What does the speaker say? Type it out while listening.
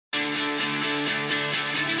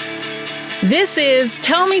This is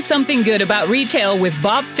Tell Me Something Good About Retail with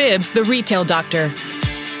Bob Phibbs, the retail doctor.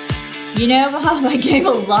 You know, Bob, I gave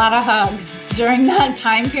a lot of hugs during that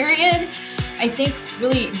time period. I think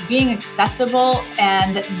really being accessible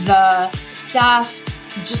and the staff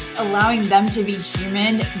just allowing them to be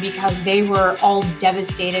human because they were all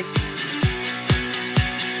devastated.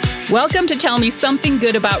 Welcome to Tell Me Something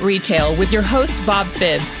Good About Retail with your host, Bob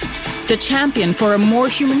Phibbs, the champion for a more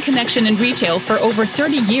human connection in retail for over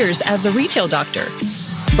 30 years as a retail doctor.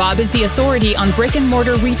 Bob is the authority on brick and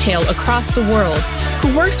mortar retail across the world,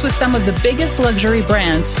 who works with some of the biggest luxury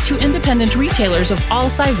brands to independent retailers of all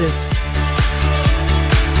sizes.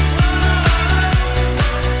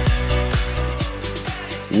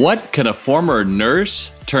 What can a former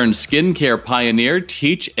nurse turned skincare pioneer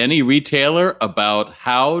teach any retailer about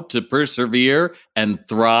how to persevere and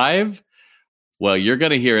thrive? Well, you're going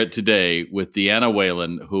to hear it today with Deanna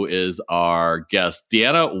Whalen, who is our guest.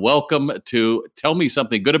 Deanna, welcome to Tell Me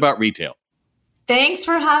Something Good About Retail. Thanks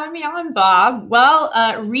for having me on, Bob. Well,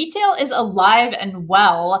 retail is alive and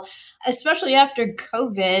well, especially after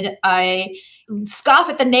COVID. I scoff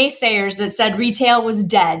at the naysayers that said retail was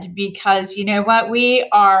dead because you know what? We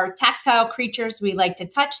are tactile creatures. We like to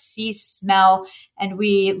touch, see, smell, and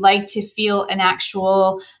we like to feel an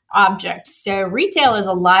actual object. So retail is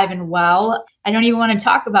alive and well. I don't even want to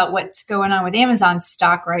talk about what's going on with Amazon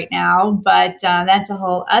stock right now, but that's a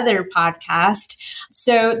whole other podcast.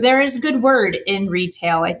 So there is a good word in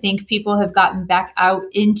retail. I think people have gotten back out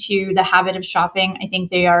into the habit of shopping. I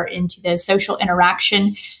think they are into the social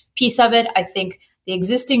interaction piece of it. I think the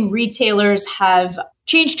existing retailers have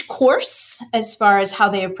changed course as far as how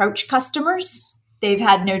they approach customers. They've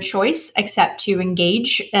had no choice except to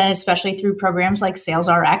engage, especially through programs like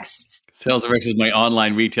SalesRx. SalesRx is my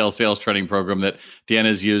online retail sales training program that Deanna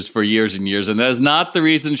has used for years and years. And that is not the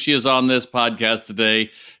reason she is on this podcast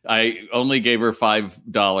today. I only gave her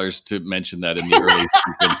 $5 to mention that in the early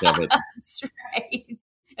sequence of it. That's right.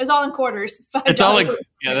 It's all in quarters. It's all in,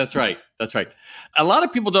 yeah, that's right. That's right. A lot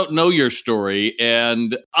of people don't know your story.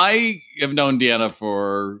 And I have known Deanna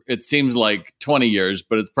for, it seems like 20 years,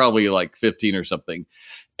 but it's probably like 15 or something.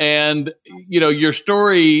 And, you know, your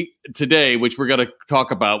story today, which we're going to talk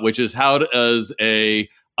about, which is how does a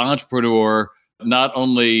entrepreneur not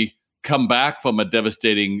only come back from a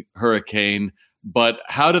devastating hurricane, but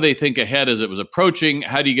how do they think ahead as it was approaching?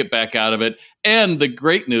 How do you get back out of it? And the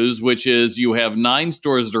great news, which is you have 9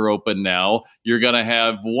 stores that are open now. You're going to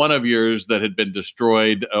have one of yours that had been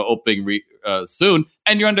destroyed opening soon,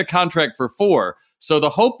 and you're under contract for 4. So the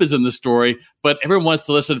hope is in the story, but everyone wants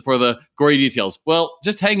to listen for the gory details. Well,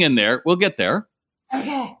 just hang in there. We'll get there.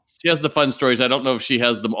 Okay. She has the fun stories. I don't know if she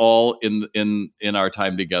has them all in our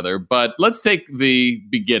time together, but let's take the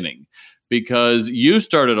beginning. Because you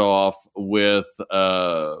started off with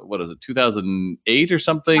 2008 or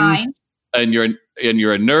something, 9. and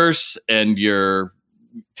you're a nurse, and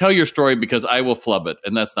tell your story because I will flub it,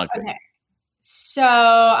 and that's not good. Okay. So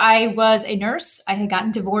I was a nurse. I had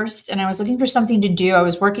gotten divorced, and I was looking for something to do. I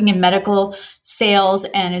was working in medical sales,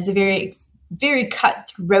 and it's a very, very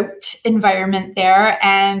cutthroat environment there.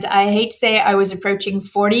 And I hate to say I was approaching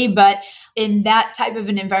 40, but in that type of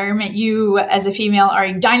an environment, you as a female are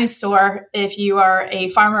a dinosaur if you are a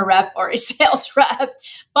pharma rep or a sales rep.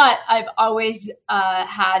 But I've always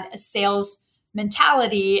had a sales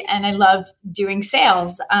mentality, and I love doing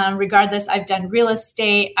sales. Regardless, I've done real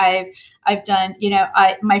estate. I've done,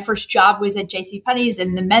 my first job was at JCPenney's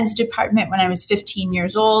in the men's department when I was 15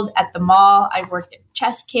 years old at the mall. I worked at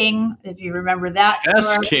Chess King, if you remember that.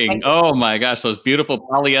 Chess King. Oh my gosh, those beautiful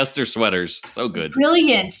polyester sweaters. So good.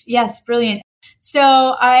 Brilliant. Yes, brilliant.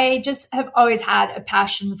 So I just have always had a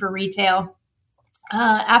passion for retail.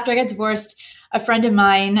 After I got divorced, a friend of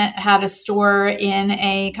mine had a store in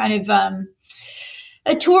a kind of a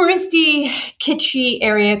touristy, kitschy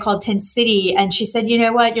area called Tent City. And she said, you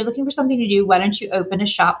know what, you're looking for something to do. Why don't you open a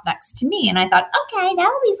shop next to me? And I thought, okay, that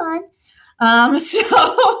would be fun. So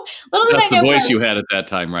little did I know. That's the voice you had at that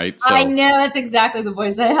time, right? So. I know, that's exactly the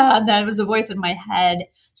voice I had. That was a voice in my head.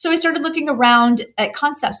 So I started looking around at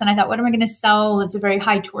concepts, and I thought, what am I going to sell? It's a very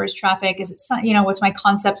high tourist traffic. Is it, what's my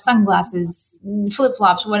concept? Sunglasses,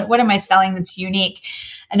 flip-flops. What am I selling that's unique?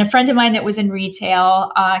 And a friend of mine that was in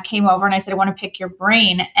retail came over, and I said, I want to pick your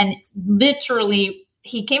brain. And literally,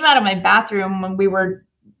 he came out of my bathroom when we were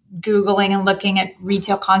Googling and looking at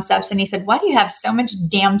retail concepts. And he said, why do you have so much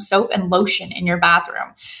damn soap and lotion in your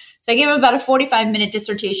bathroom? So I gave him about a 45-minute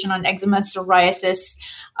dissertation on eczema, psoriasis,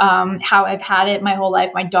 how I've had it my whole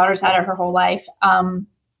life. My daughter's had it her whole life.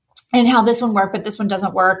 and how this one worked, but this one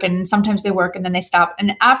doesn't work. And sometimes they work and then they stop.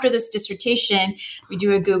 And after this dissertation, we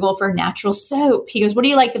do a Google for natural soap. He goes, what do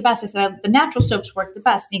you like the best? I said, the natural soaps work the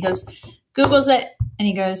best. And he goes, Googles it. And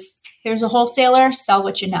he goes, here's a wholesaler, sell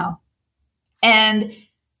what you know. And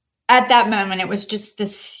at that moment, it was just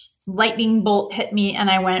this lightning bolt hit me. And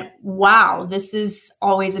I went, wow, this is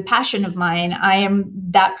always a passion of mine. I am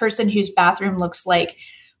that person whose bathroom looks like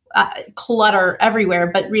clutter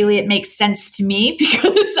everywhere, but really it makes sense to me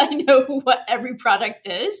because I know what every product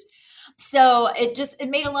is. So it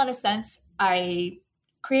made a lot of sense. I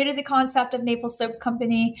created the concept of Naples Soap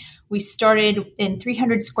Company. We started in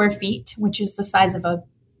 300 square feet, which is the size of a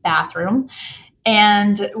bathroom.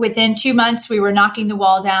 And within 2 months, we were knocking the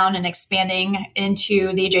wall down and expanding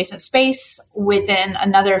into the adjacent space. Within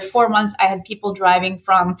another 4 months, I had people driving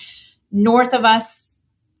from north of us,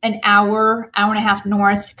 an hour and a half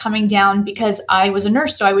north, coming down because I was a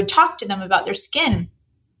nurse. So I would talk to them about their skin.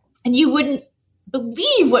 And you wouldn't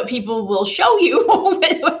believe what people will show you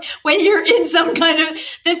when you're in some kind of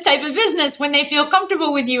this type of business, when they feel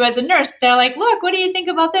comfortable with you as a nurse. They're like, look, what do you think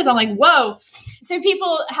about this? I'm like, whoa. So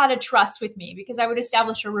people had a trust with me because I would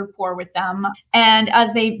establish a rapport with them. And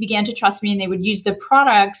as they began to trust me and they would use the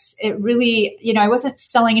products, it really, I wasn't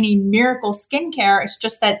selling any miracle skincare. It's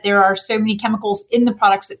just that there are so many chemicals in the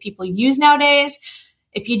products that people use nowadays.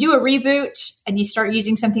 If you do a reboot and you start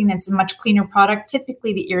using something that's a much cleaner product,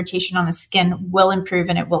 typically the irritation on the skin will improve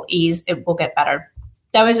and it will ease, it will get better.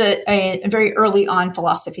 That was a very early on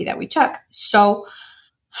philosophy that we took. So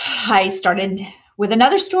I started with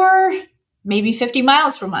another store, maybe 50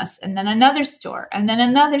 miles from us, and then another store, and then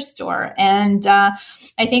another store. And I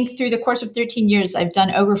think through the course of 13 years, I've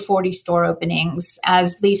done over 40 store openings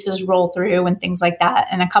as leases roll through and things like that,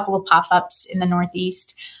 and a couple of pop-ups in the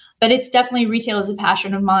Northeast. But it's definitely, retail is a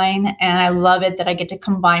passion of mine, and I love it that I get to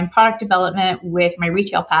combine product development with my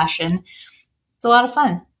retail passion. It's a lot of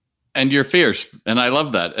fun. And you're fierce, and I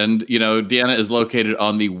love that. And, Deanna is located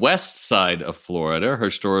on the west side of Florida.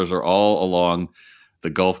 Her stores are all along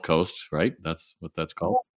the Gulf Coast, right? That's what that's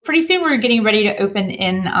called. Pretty soon we're getting ready to open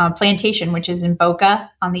in Plantation, which is in Boca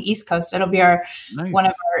on the East Coast. It'll be one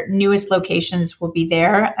of our newest locations will be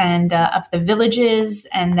there, and up the Villages.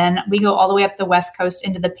 And then we go all the way up the West Coast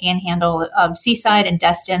into the Panhandle of Seaside and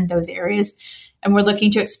Destin, those areas. And we're looking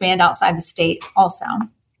to expand outside the state also.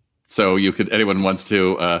 So anyone wants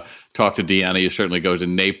to talk to Deanna, you certainly go to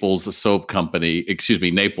Naples Soap Company,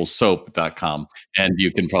 naplessoap.com, and you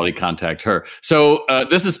can probably contact her. So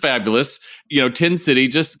this is fabulous. Tin City,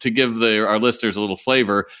 just to give our listeners a little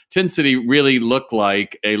flavor, Tin City really looked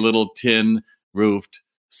like a little tin roofed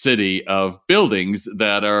city of buildings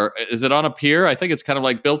that is it on a pier? I think it's kind of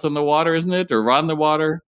like built on the water, isn't it? Or on the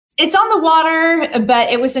water? It's on the water, but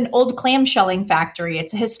it was an old clam-shelling factory.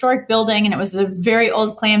 It's a historic building, and it was a very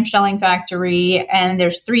old clam-shelling factory. And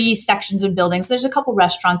there's 3 sections of buildings. There's a couple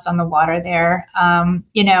restaurants on the water there.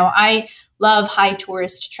 I love high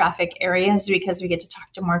tourist traffic areas because we get to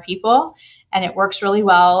talk to more people, and it works really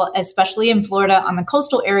well, especially in Florida on the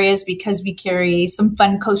coastal areas, because we carry some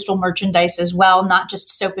fun coastal merchandise as well, not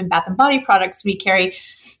just soap and bath and body products. We carry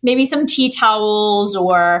maybe some tea towels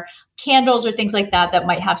or candles or things like that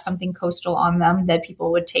might have something coastal on them that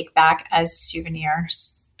people would take back as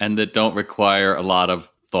souvenirs. And that don't require a lot of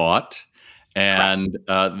thought. And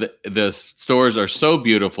the stores are so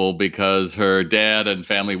beautiful because her dad and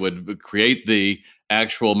family would create the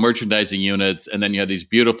actual merchandising units. And then you have these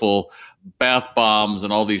beautiful bath bombs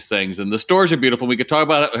and all these things. And the stores are beautiful. We could talk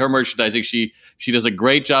about her merchandising. She does a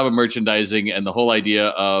great job of merchandising and the whole idea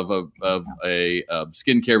of a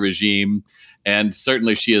skincare regime. And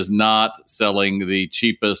certainly she is not selling the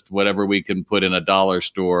cheapest, whatever we can put in a dollar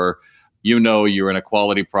store. You're in a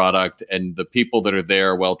quality product, and the people that are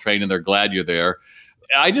there are well trained and they're glad you're there.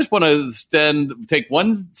 I just want to take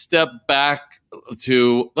one step back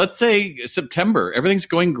to, let's say, September. Everything's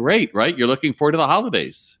going great, right? You're looking forward to the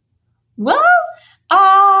holidays. Well,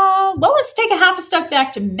 let's take a half a step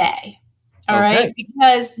back to May. All right,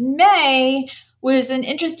 because May was an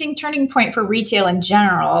interesting turning point for retail in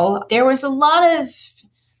general. There was a lot of,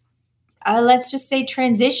 let's just say,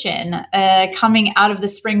 transition coming out of the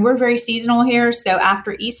spring. We're very seasonal here. So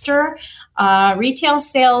after Easter, retail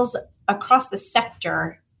sales across the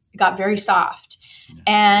sector got very soft.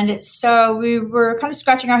 And so we were kind of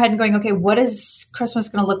scratching our head and going, okay, what is Christmas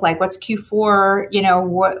going to look like? What's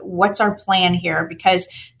Q4? What's our plan here? Because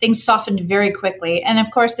things softened very quickly. And of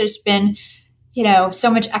course, there's been so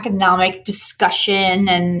much economic discussion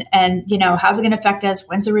and how's it going to affect us?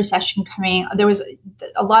 When's the recession coming? There was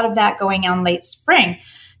a lot of that going on late spring.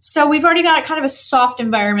 So we've already got kind of a soft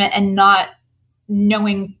environment and not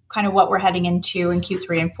knowing kind of what we're heading into in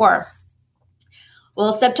Q3 and 4.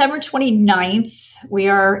 Well, September 29th, we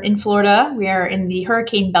are in Florida. We are in the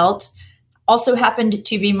hurricane belt. Also happened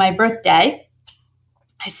to be my birthday.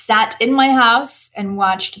 I sat in my house and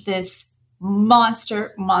watched this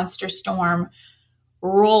monster storm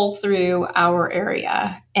roll through our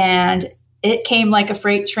area. And it came like a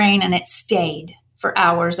freight train, and it stayed for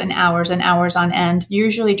hours and hours and hours on end.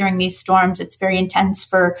 Usually during these storms, it's very intense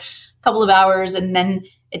for a couple of hours, and then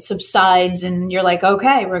it subsides and you're like,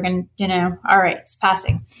 okay, we're going to, all right, it's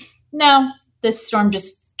passing. No, this storm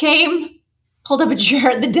just came, pulled up a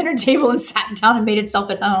chair at the dinner table and sat down and made itself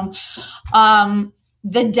at home.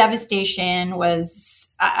 The devastation was,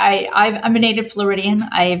 I'm a native Floridian.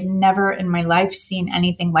 I've never in my life seen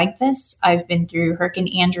anything like this. I've been through Hurricane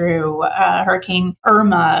Andrew, Hurricane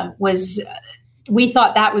Irma. We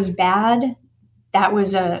thought that was bad. That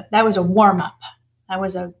was a warm up. That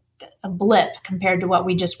was a blip compared to what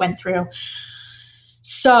we just went through.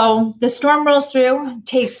 So the storm rolls through,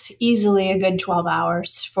 takes easily a good 12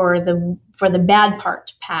 hours for the bad part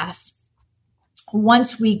to pass.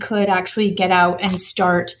 Once we could actually get out and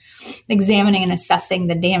start examining and assessing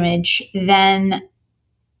the damage, then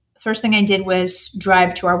first thing I did was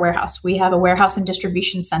drive to our warehouse. We have a warehouse and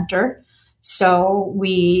distribution center. So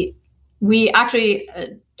we actually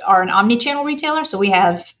are an omni-channel retailer. So we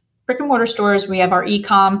have brick and mortar stores, we have our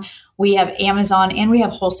e-com, we have Amazon, and we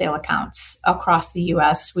have wholesale accounts across the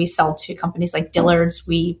U.S. We sell to companies like Dillard's.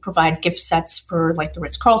 We provide gift sets for like the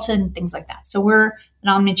Ritz-Carlton, things like that. So we're an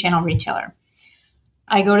omni-channel retailer.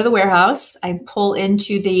 I go to the warehouse, I pull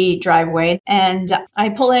into the driveway, and I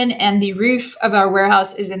pull in, and the roof of our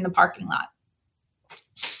warehouse is in the parking lot.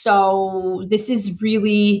 So this is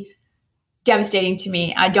really devastating to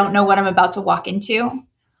me. I don't know what I'm about to walk into.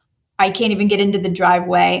 I can't even get into the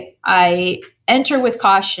driveway. I enter with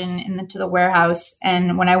caution into the warehouse.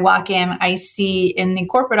 And when I walk in, I see in the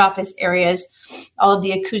corporate office areas, all of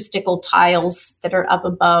the acoustical tiles that are up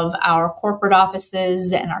above our corporate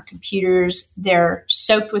offices and our computers. They're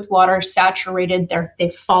soaked with water, saturated.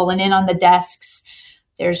 They've fallen in on the desks.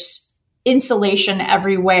 There's insulation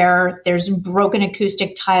everywhere. There's broken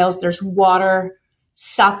acoustic tiles. There's water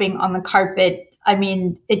sopping on the carpet. I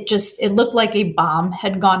mean, it looked like a bomb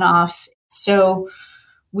had gone off. So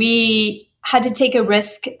we had to take a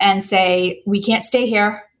risk and say, we can't stay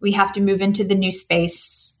here. We have to move into the new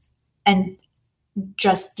space and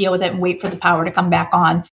just deal with it and wait for the power to come back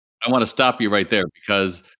on. I want to stop you right there,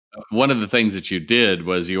 because one of the things that you did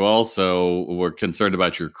was you also were concerned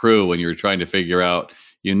about your crew when you were trying to figure out,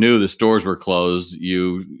 you knew the stores were closed.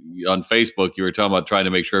 On Facebook, you were talking about trying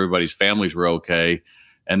to make sure everybody's families were okay.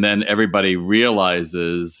 And then everybody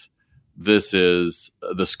realizes the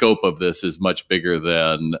scope of this is much bigger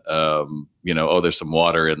than, there's some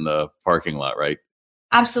water in the parking lot, right?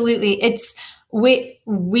 Absolutely.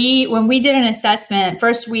 When we did an assessment,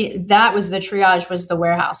 first that was the triage, was the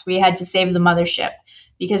warehouse. We had to save the mothership,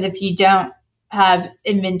 because if you don't have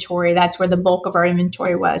inventory, that's where the bulk of our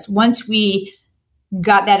inventory was. Once we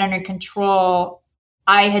got that under control,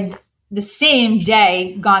 I had the same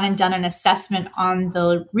day gone and done an assessment on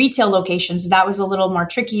the retail locations. That was a little more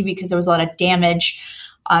tricky because there was a lot of damage,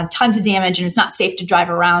 tons of damage, and it's not safe to drive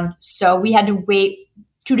around. So we had to wait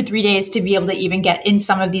 2 to 3 days to be able to even get in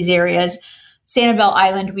some of these areas. Sanibel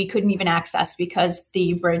Island, we couldn't even access because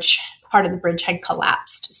part of the bridge had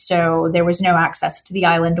collapsed. So there was no access to the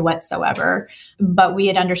island whatsoever. But we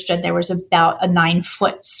had understood there was about a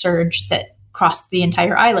 9-foot surge that crossed the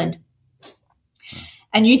entire island.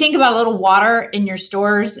 And you think about a little water in your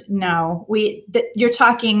stores. No, you're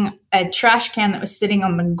talking a trash can that was sitting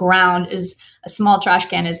on the ground, is a small trash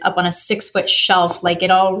can, is up on a 6-foot shelf. Like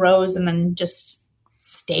it all rose and then just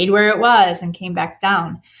stayed where it was and came back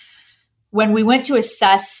down. When we went to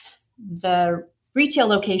assess the retail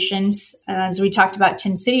locations, as we talked about,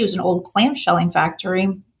 Tin City was an old clamshelling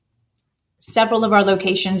factory. Several of our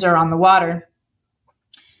locations are on the water.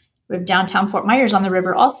 We have downtown Fort Myers on the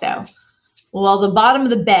river also. Well, the bottom of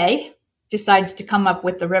the bay decides to come up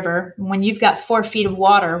with the river. When you've got 4 feet of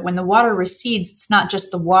water, when the water recedes, it's not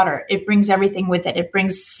just the water. It brings everything with it. It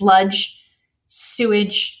brings sludge,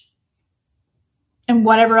 sewage, and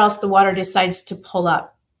whatever else the water decides to pull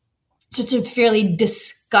up. So it's a fairly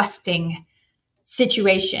disgusting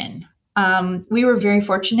situation. We were very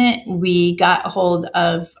fortunate. We got a hold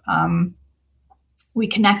of, we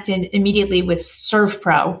connected immediately with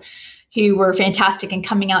ServPro, who were fantastic in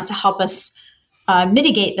coming out to help us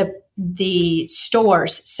mitigate the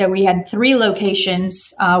stores. So we had 3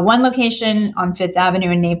 locations. One location on 5th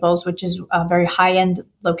Avenue in Naples, which is a very high-end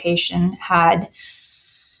location,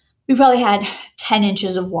 we probably had 10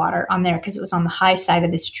 inches of water on there because it was on the high side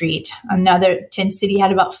of the street. Another Tin City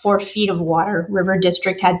had about 4 feet of water. River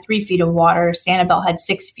District had 3 feet of water. Sanibel had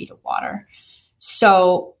 6 feet of water.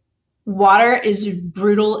 So water is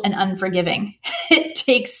brutal and unforgiving. It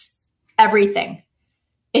takes everything.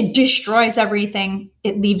 It destroys everything.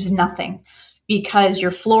 It leaves nothing because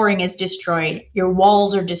your flooring is destroyed. Your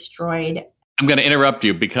walls are destroyed. I'm going to interrupt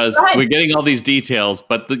you because we're getting all these details,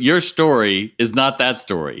 but your story is not that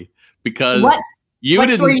story because you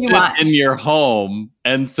didn't sit in your home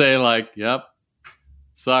and say like, yep,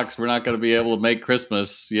 sucks. We're not going to be able to make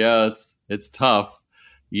Christmas. Yeah, it's tough.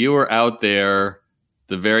 You were out there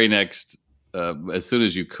the very next, as soon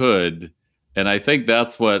as you could. And I think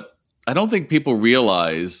that's what, I don't think people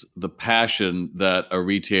realize the passion that a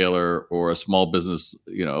retailer or a small business,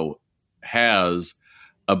 has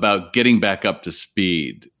about getting back up to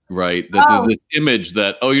speed, right? That there's this image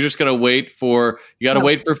that, you're just going to wait for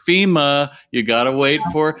FEMA. You got to wait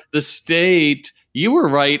for the state. You were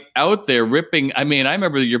right out there ripping. I mean, I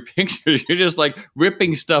remember your pictures. You're just like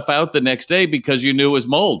ripping stuff out the next day because you knew it was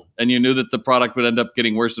mold and you knew that the product would end up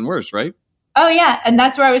getting worse and worse, right? Oh yeah. And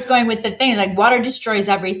that's where I was going with the thing, like water destroys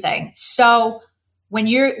everything. So when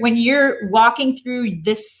you're walking through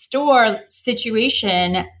this store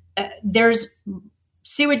situation, there's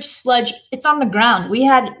sewage sludge. It's on the ground. We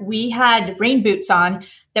had rain boots on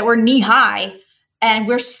that were knee high, and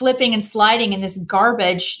we're slipping and sliding in this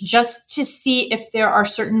garbage just to see if there are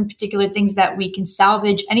certain particular things that we can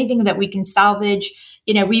salvage. Anything that we can salvage.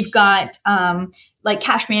 We've got like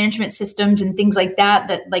cash management systems and things like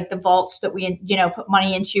that like the vaults that we put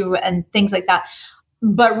money into and things like that.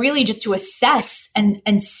 But really, just to assess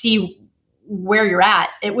and see where you're at.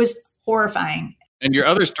 It was horrifying. And your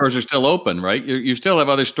other stores are still open, right? You still have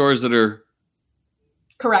other stores that are...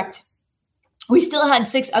 Correct. We still had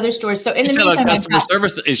 6 other stores. So in the meantime, customer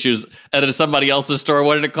service issues at somebody else's store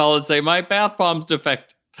wanted to call and say, my bath bomb's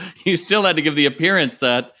defective. You still had to give the appearance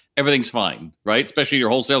that everything's fine, right? Especially your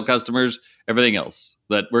wholesale customers, everything else.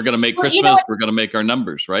 That we're going to make Christmas, we're going to make our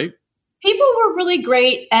numbers, right? People were really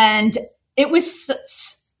great, and it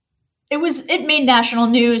made national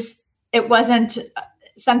news. It wasn't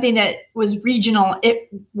something that was regional. It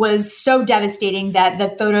was so devastating that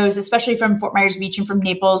the photos, especially from Fort Myers Beach and from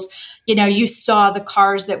Naples, you saw the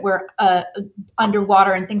cars that were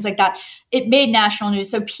underwater and things like that. It made national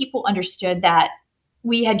news. So people understood that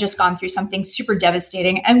we had just gone through something super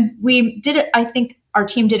devastating, and we did it. I think our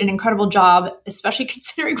team did an incredible job, especially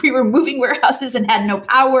considering we were moving warehouses and had no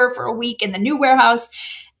power for a week in the new warehouse.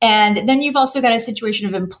 And then you've also got a situation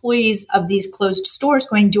of employees of these closed stores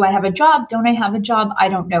going, do I have a job? Don't I have a job? I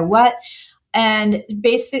don't know what. And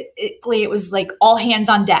basically it was like all hands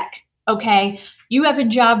on deck. Okay, you have a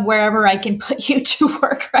job wherever I can put you to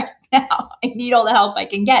work right now. I need all the help I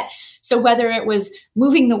can get. So whether it was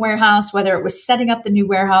moving the warehouse, whether it was setting up the new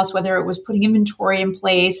warehouse, whether it was putting inventory in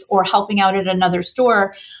place or helping out at another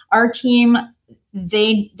store, our team,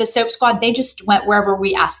 the Soap Squad, they just went wherever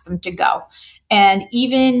we asked them to go. And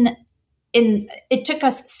it took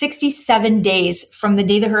us 67 days from the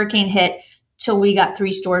day the hurricane hit till we got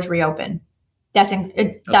 3 stores reopened. That's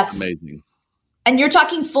amazing. And you're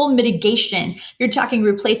talking full mitigation. You're talking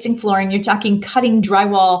replacing flooring. You're talking cutting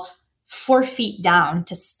drywall 4 feet down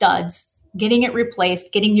to studs, getting it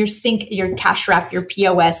replaced, getting your sink, your cash wrap, your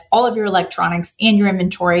POS, all of your electronics and your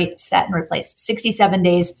inventory set and replaced. 67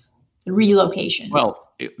 days, 3 locations. Well,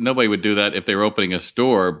 nobody would do that if they were opening a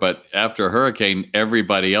store, but after a hurricane,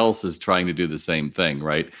 everybody else is trying to do the same thing,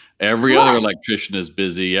 right? Every other electrician is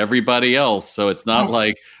busy, everybody else. So it's not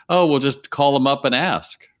like, we'll just call them up and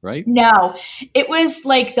ask, right? No, it was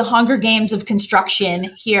like the Hunger Games of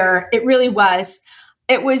construction here. It really was.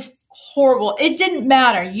 It was horrible. It didn't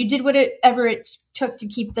matter. You did whatever it took to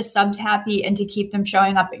keep the subs happy and to keep them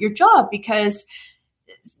showing up at your job, because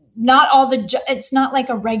it's not like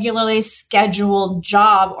a regularly scheduled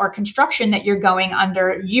job or construction that you're going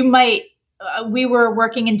under. We were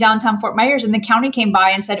working in downtown Fort Myers and the county came by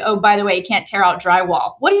and said, oh, by the way, you can't tear out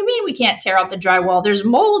drywall. What do you mean we can't tear out the drywall? There's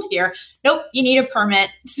mold here. Nope, you need a permit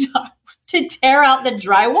to tear out the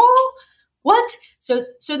drywall? What? So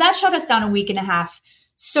that shut us down a week and a half.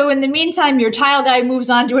 So in the meantime, your tile guy moves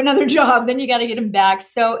on to another job, then you got to get him back.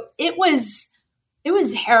 So it was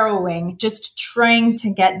harrowing just trying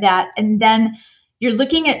to get that. And then you're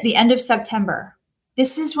looking at the end of September.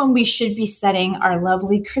 This is when we should be setting our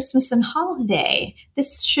lovely Christmas and holiday.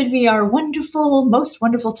 This should be our most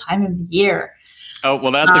wonderful time of the year. Oh,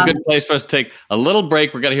 well, that's a good place for us to take a little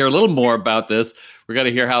break. We're going to hear a little more about this. We're going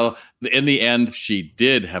to hear how, in the end, she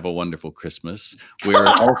did have a wonderful Christmas. We're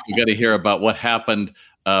also going to hear about what happened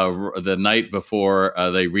the night before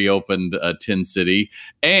they reopened Tin City.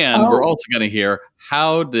 And we're also going to hear,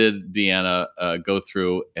 how did Deanna go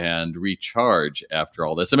through and recharge after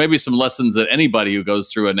all this? And maybe some lessons that anybody who goes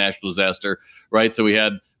through a national disaster, right? So we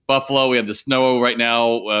had Buffalo, we have the snow right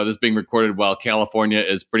now. This is being recorded while California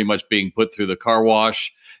is pretty much being put through the car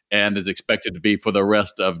wash and is expected to be for the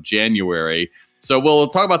rest of January. So we'll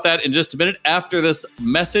talk about that in just a minute after this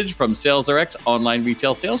message from SalesRx online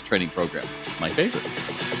retail sales training program. My favorite.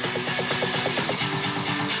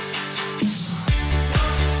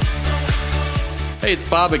 Hey, it's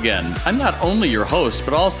Bob again. I'm not only your host,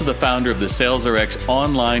 but also the founder of the SalesRx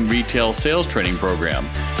online retail sales training program.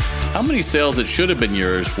 How many sales that should have been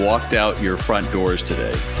yours walked out your front doors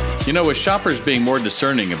today? You know, with shoppers being more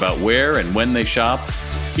discerning about where and when they shop,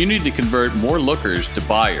 you need to convert more lookers to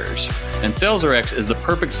buyers. And SalesRx is the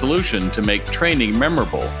perfect solution to make training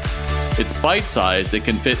memorable. It's bite-sized, it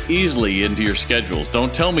can fit easily into your schedules.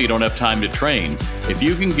 Don't tell me you don't have time to train. If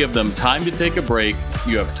you can give them time to take a break,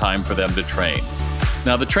 you have time for them to train.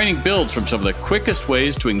 Now, the training builds from some of the quickest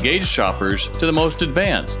ways to engage shoppers to the most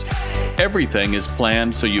advanced. Everything is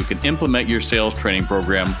planned so you can implement your sales training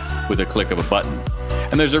program with a click of a button.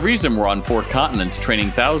 And there's a reason we're on 4 continents training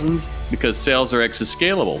thousands, because SalesRx is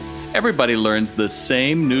scalable. Everybody learns the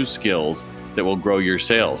same new skills that will grow your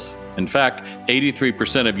sales. In fact,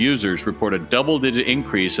 83% of users report a double-digit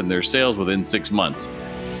increase in their sales within 6 months.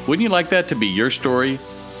 Wouldn't you like that to be your story?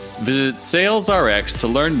 Visit SalesRx to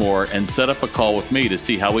learn more and set up a call with me to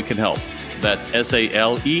see how we can help. That's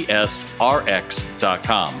SalesRx.com.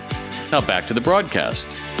 Now back to the broadcast.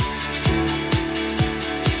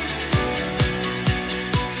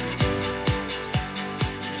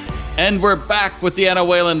 And we're back with Deanna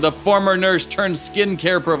Whalen, the former nurse turned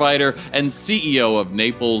skincare provider and CEO of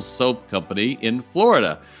Naples Soap Company in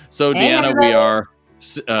Florida. So, Deanna,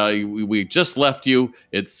 we just left you.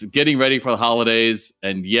 It's getting ready for the holidays,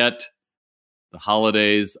 and yet the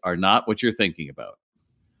holidays are not what you're thinking about.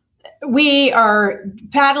 We are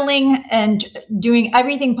paddling and doing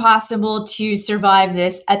everything possible to survive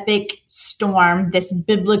this epic storm, this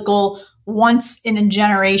biblical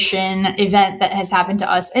once-in-a-generation event that has happened to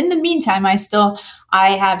us. In the meantime, I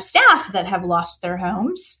have staff that have lost their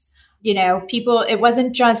homes. You know, people, it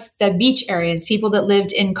wasn't just the beach areas, people that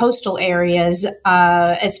lived in coastal areas,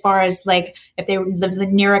 as far as like if they lived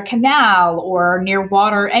near a canal or near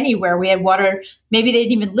water anywhere. We had water, maybe they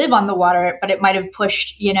didn't even live on the water, but it might have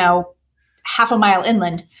pushed, half a mile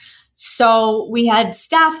inland. So we had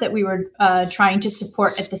staff that we were trying to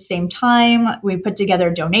support at the same time. We put together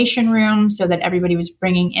a donation room so that everybody was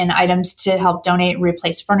bringing in items to help donate,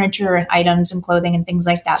 replace furniture and items and clothing and things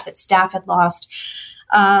like that staff had lost.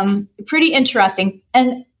 Pretty interesting.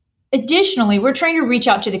 And additionally, we're trying to reach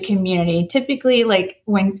out to the community. Typically, like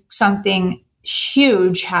when something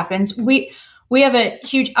huge happens, we have a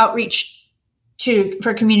huge outreach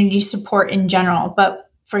for community support in general. But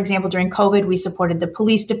for example, during COVID, we supported the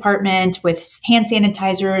police department with hand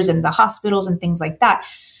sanitizers and the hospitals and things like that.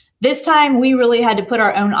 This time, we really had to put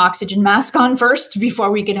our own oxygen mask on first before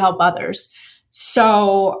we could help others.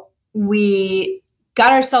 So we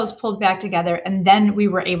got ourselves pulled back together, and then we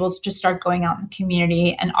were able to just start going out in the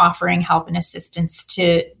community and offering help and assistance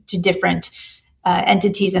to different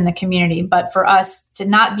entities in the community. But for us to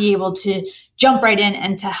not be able to jump right in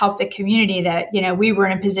and to help the community, that, we were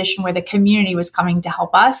in a position where the community was coming to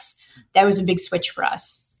help us, that was a big switch for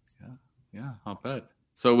us. Yeah, I'll bet.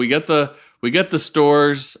 So we get the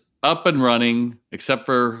stores up and running, except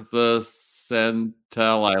for the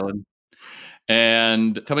Santal Island.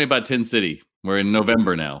 And tell me about Tin City. We're in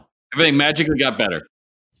November now. Everything magically got better.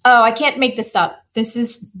 Oh, I can't make this up. This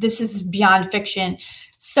is beyond fiction.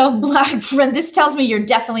 So this tells me you're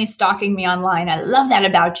definitely stalking me online. I love that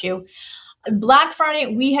about you. Black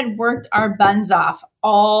Friday, we had worked our buns off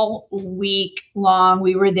all week long.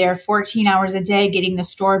 We were there 14 hours a day getting the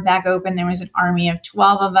store back open. There was an army of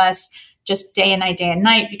 12 of us, just day and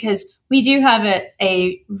night, because we do have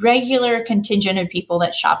a regular contingent of people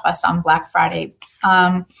that shop us on Black Friday.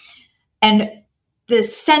 And the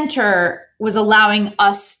center was allowing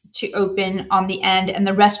us to open on the end, and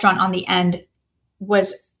the restaurant on the end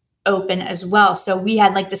was open as well. So we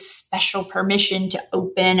had like this special permission to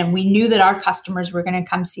open, and we knew that our customers were going to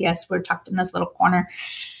come see us. We're tucked in this little corner.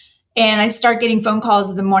 And I start getting phone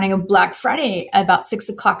calls the morning of Black Friday about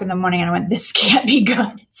 6:00 in the morning. And I went, this can't be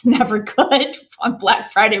good. It's never good on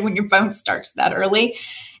Black Friday when your phone starts that early.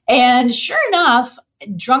 And sure enough, a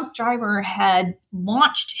drunk driver had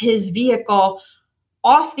launched his vehicle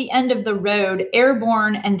off the end of the road,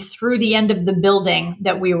 airborne, and through the end of the building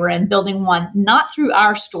that we were in, building 1, not through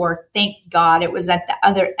our store. Thank God it was at the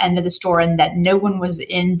other end of the store and that no one was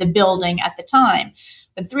in the building at the time.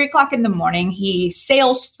 At 3:00 in the morning, he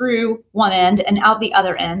sails through one end and out the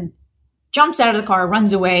other end, jumps out of the car,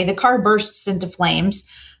 runs away. The car bursts into flames.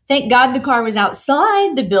 Thank God the car was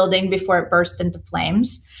outside the building before it burst into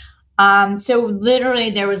flames. So literally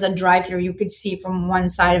there was a drive-through you could see from one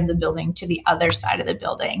side of the building to the other side of the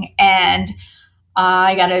building. And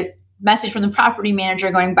I got a message from the property manager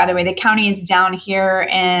going, by the way, the county is down here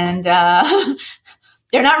and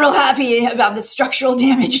they're not real happy about the structural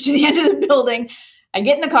damage to the end of the building. I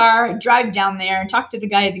get in the car, I drive down there and talk to the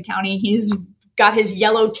guy at the county. He's got his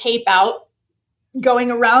yellow tape out going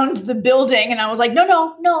around the building. And I was like,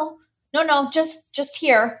 no, just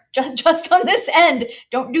here, just on this end.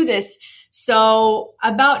 Don't do this. So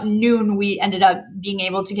about noon, we ended up being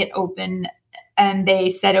able to get open, and they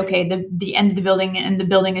said, okay, the end of the building and the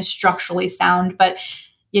building is structurally sound. But,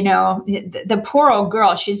 the poor old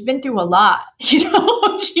girl, she's been through a lot, She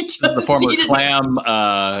just this is the former clam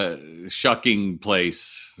shucking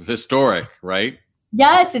place, historic, right?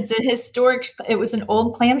 Yes, it was an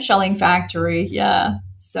old clam shelling factory. Yeah.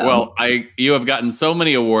 So. Well, you have gotten so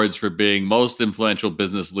many awards for being most influential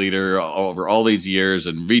business leader over all these years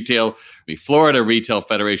in retail. Florida Retail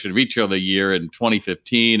Federation Retail of the Year in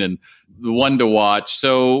 2015, and the one to watch.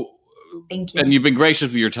 So, thank you. And you've been gracious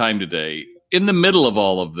with your time today. In the middle of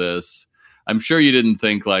all of this, I'm sure you didn't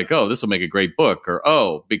think like, oh, this will make a great book,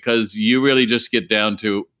 or because you really just get down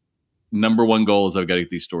to number one goal is I've got to get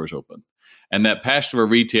these stores open. And that passion of a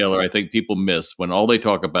retailer, I think people miss when all they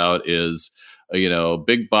talk about is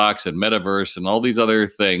big box and metaverse and all these other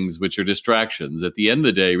things, which are distractions. At the end of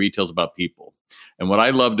the day, retail's about people. And what I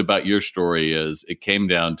loved about your story is it came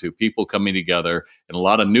down to people coming together in a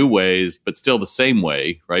lot of new ways, but still the same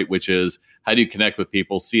way, right? Which is, how do you connect with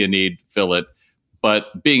people, see a need, fill it?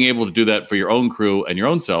 But being able to do that for your own crew and your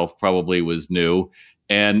own self probably was new.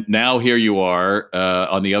 And now here you are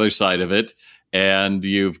on the other side of it. And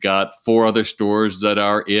you've got 4 other stores that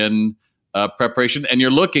are in preparation, and you're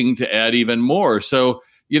looking to add even more. So,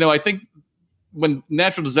 I think when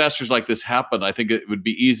natural disasters like this happen, I think it would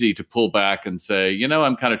be easy to pull back and say,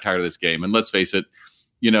 I'm kind of tired of this game. And let's face it,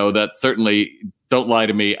 that certainly, don't lie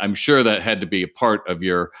to me, I'm sure that had to be a part of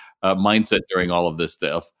your mindset during all of this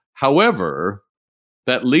stuff. However,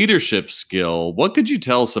 that leadership skill, what could you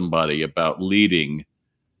tell somebody about leading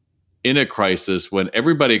in a crisis when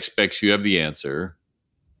everybody expects you have the answer?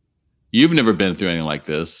 You've never been through anything like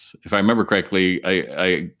this. If I remember correctly,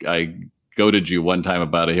 I goaded you one time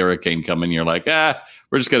about a hurricane coming. You're like,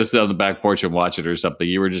 we're just going to sit on the back porch and watch it or something.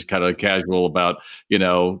 You were just kind of casual about,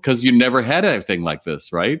 because you never had anything like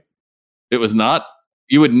this, right? It was not,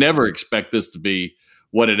 you would never expect this to be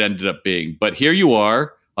what it ended up being. But here you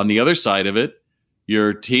are on the other side of it.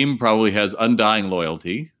 Your team probably has undying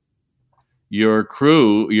loyalty. Your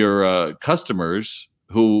crew, your customers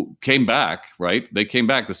who came back, right? They came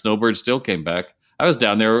back. The snowbirds still came back. I was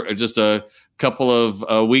down there just a couple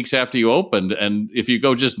of weeks after you opened. And if you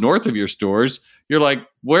go just north of your stores, you're like,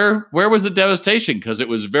 where was the devastation? Because it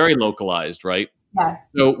was very localized, right? Yeah.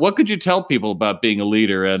 So what could you tell people about being a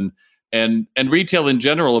leader and retail in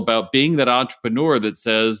general, about being that entrepreneur that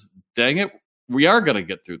says, dang it, we are going to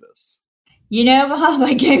get through this? Bob,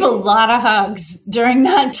 I gave a lot of hugs during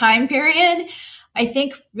that time period. I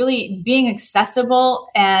think really being accessible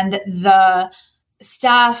and the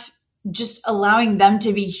staff, just allowing them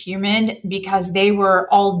to be human, because they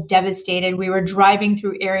were all devastated. We were driving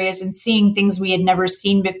through areas and seeing things we had never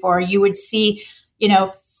seen before. You would see,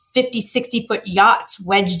 50, 60-foot yachts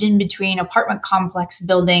wedged in between apartment complex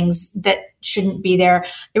buildings that shouldn't be there.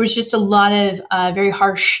 There was just a lot of very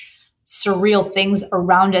harsh, surreal things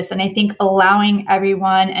around us. And I think allowing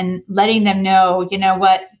everyone and letting them know,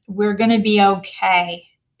 what, we're going to be okay.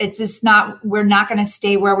 It's just we're not going to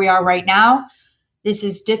stay where we are right now. This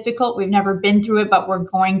is difficult. We've never been through it, but we're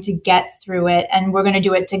going to get through it, and we're going to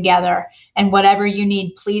do it together. And whatever you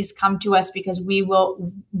need, please come to us, because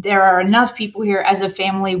there are enough people here as a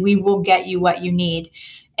family. We will get you what you need.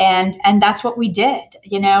 And that's what we did.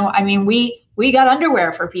 We got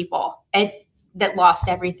underwear for people that lost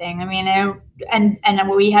everything.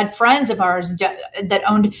 And we had friends of ours that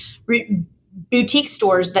owned boutique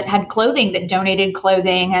stores that had clothing, that donated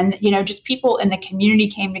clothing, and just people in the community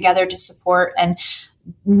came together to support. And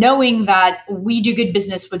knowing that we do good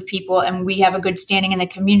business with people and we have a good standing in the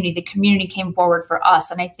community came forward for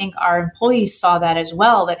us. And I think our employees saw that as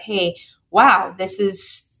well, that, hey, wow, this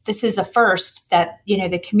is a first, that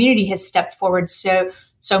the community has stepped forward so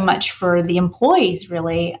much for the employees,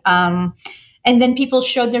 really. And then people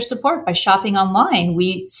showed their support by shopping online.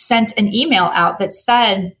 We sent an email out that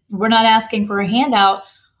said, we're not asking for a handout.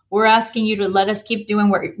 We're asking you to let us keep doing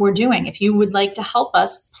what we're doing. If you would like to help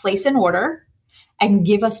us, place an order and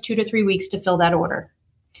give us 2 to 3 weeks to fill that order.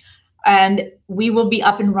 And we will be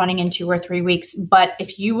up and running in 2 or 3 weeks. But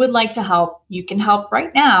if you would like to help, you can help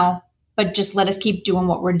right now, but just let us keep doing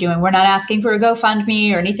what we're doing. We're not asking for a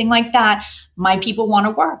GoFundMe or anything like that. My people want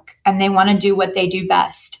to work and they want to do what they do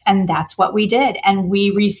best. And that's what we did. And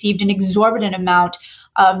we received an exorbitant amount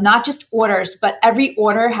of not just orders, but every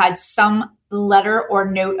order had some letter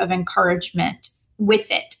or note of encouragement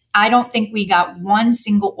with it. I don't think we got one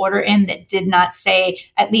single order in that did not say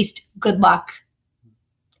at least good luck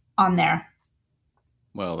on there.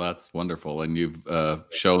 Well, that's wonderful. And you've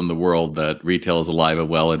shown the world that retail is alive and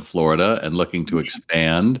well in Florida and looking to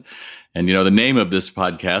expand. And, you know, the name of this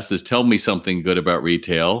podcast is Tell Me Something Good About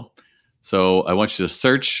Retail. So I want you to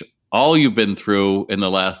search all you've been through in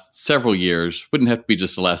the last several years. Wouldn't have to be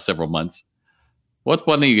just the last several months. What's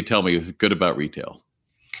one thing you could tell me is good about retail?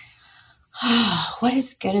 What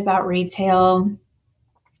is good about retail?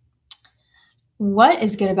 What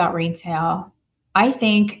is good about retail? I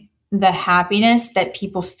think the happiness that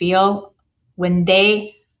people feel when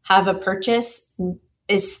they have a purchase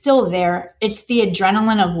is still there. It's the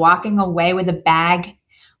adrenaline of walking away with a bag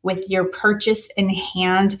with your purchase in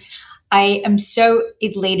hand. I am so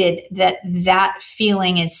elated that that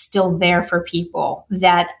feeling is still there for people.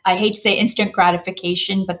 That I hate to say instant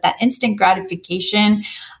gratification, but that instant gratification,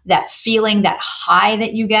 that feeling, that high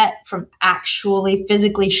that you get from actually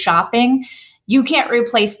physically shopping, you can't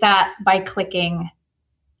replace that by clicking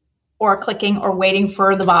or waiting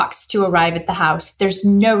for the box to arrive at the house. There's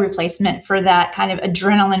no replacement for that kind of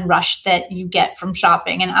adrenaline rush that you get from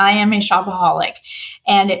shopping. And I am a shopaholic.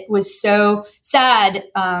 And it was so sad,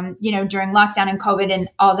 during lockdown and COVID and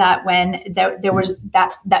all that, when there was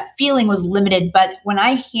that feeling was limited. But when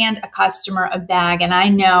I hand a customer a bag and I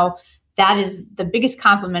know that is the biggest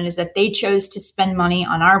compliment is that they chose to spend money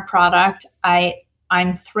on our product,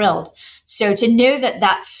 I'm thrilled. So to know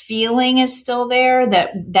that feeling is still there,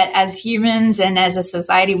 that as humans and as a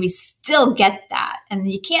society, we still get that. And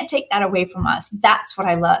you can't take that away from us. That's what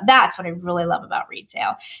I love. That's what I really love about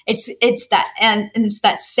retail. It's that, and it's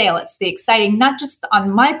that sale. It's the exciting, not just on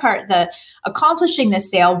my part, the accomplishing the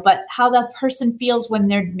sale, but how that person feels when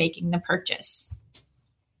they're making the purchase.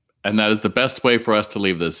 And that is the best way for us to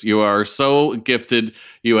leave this. You are so gifted.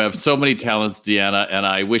 You have so many talents, Deanna, and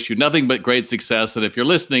I wish you nothing but great success. And if you're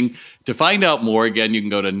listening, to find out more, again, you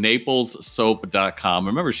can go to naplessoap.com.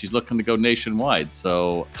 Remember, she's looking to go nationwide,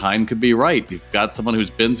 so time could be right. You've got someone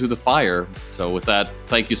who's been through the fire. So with that,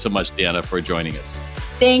 thank you so much, Deanna, for joining us.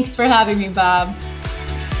 Thanks for having me, Bob.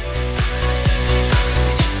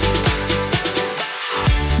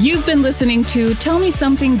 You've been listening to Tell Me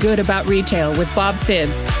Something Good About Retail with Bob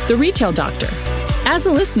Phibbs, the Retail Doctor. As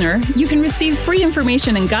a listener, you can receive free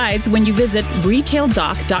information and guides when you visit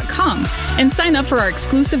retaildoc.com and sign up for our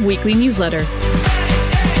exclusive weekly newsletter.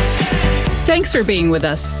 Thanks for being with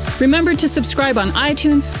us. Remember to subscribe on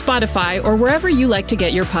iTunes, Spotify, or wherever you like to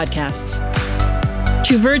get your podcasts.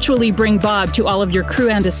 To virtually bring Bob to all of your crew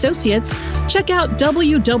and associates, check out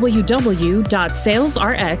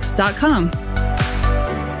www.salesrx.com.